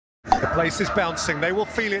The place is bouncing, they will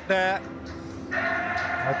feel it there.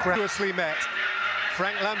 Aggressively met.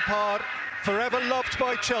 Frank Lampard, forever loved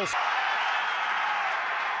by Chelsea.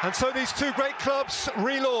 And so these two great clubs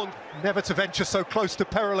relaunch, never to venture so close to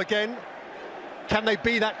peril again. Can they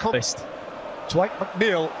be that confident? Dwight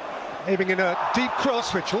McNeil aiming in a deep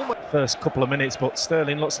cross, which almost... First couple of minutes, but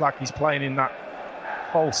Sterling looks like he's playing in that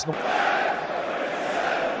false...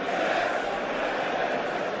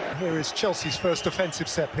 Here is Chelsea's first offensive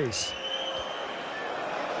set piece.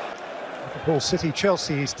 Liverpool City,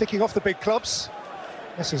 Chelsea, he's ticking off the big clubs.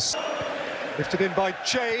 This is lifted in by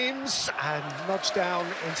James and nudged down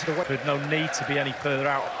into the... There's no need to be any further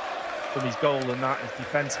out from his goal than that, his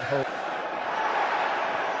defensive hold.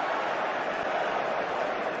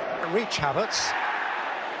 Reach Havertz.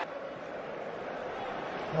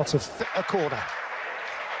 Out of a corner.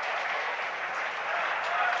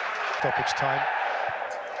 Stoppage time.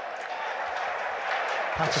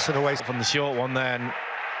 Patterson away from the short one then.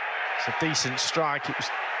 It's a decent strike. It was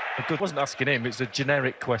a good... wasn't asking him, it's a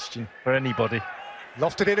generic question for anybody.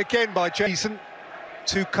 Lofted in again by Jason.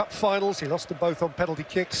 2 cup finals, he lost them both on penalty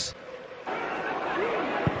kicks.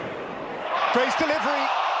 Gray's delivery,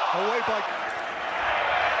 away by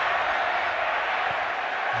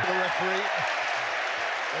the referee,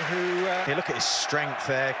 who... You look at his strength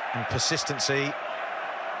there and persistency.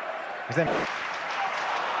 Then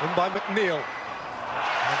in by McNeil.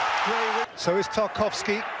 So is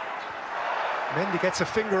Tarkovsky. Mendy gets a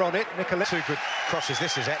finger on it. Nicola. 2 good crosses.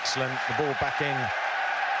 This is excellent. The ball back in.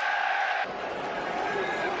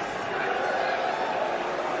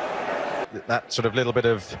 That sort of little bit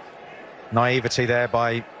of naivety there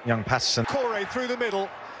by young Patterson. Corey through the middle.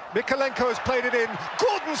 Mikalenko has played it in.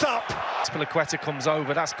 Gordon's up. Spiliqueta comes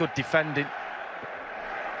over. That's good defending.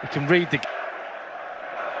 You can read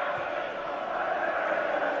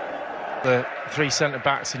the 3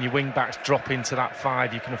 centre-backs and your wing-backs drop into that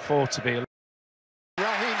 5. You can afford to be...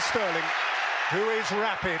 Raheem Sterling, who is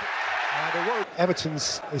rapid.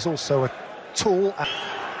 Everton's is also a tool.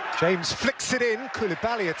 James flicks it in.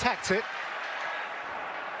 Koulibaly attacked it.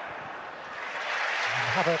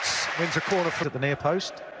 And Havertz wins a corner from at the near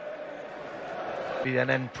post. Be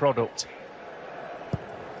an end product.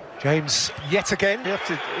 James yet again. You have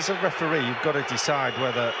to, as a referee, you've got to decide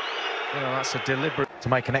whether, that's a deliberate... To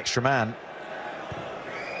make an extra man.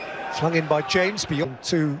 Flung in by James beyond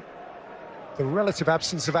to the relative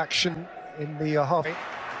absence of action in the half.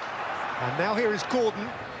 And now here is Gordon.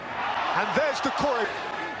 And there's Decore.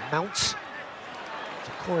 Mounts.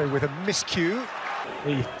 Decore with a miscue.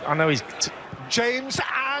 I know he's... James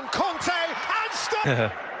and Conte and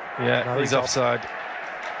Sterling. Yeah, no, he's offside.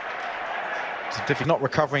 It's difficult. Not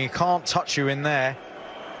recovering, he can't touch you in there.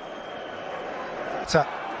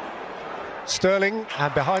 Sterling,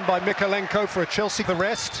 and behind by Mikalenko for a Chelsea the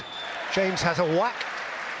rest. James has a whack.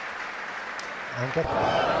 And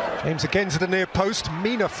James again to the near post.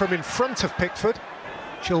 Mina from in front of Pickford.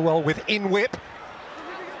 Chilwell with in-whip.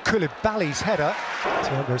 Koulibaly's header.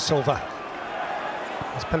 Thiago Silva.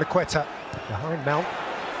 There's Spiliqueta behind Mount.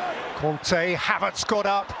 Conte, Havertz got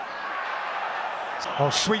up. Oh,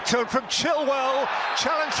 sweet turn from Chilwell.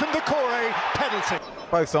 Challenge from Decore. Penalty.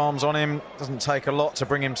 Both arms on him. Doesn't take a lot to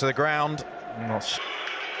bring him to the ground.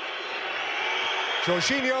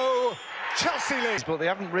 Jorginho, Chelsea lead. But they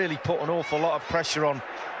haven't really put an awful lot of pressure on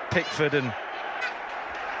Pickford, and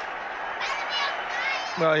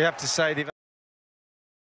well, you have to say they've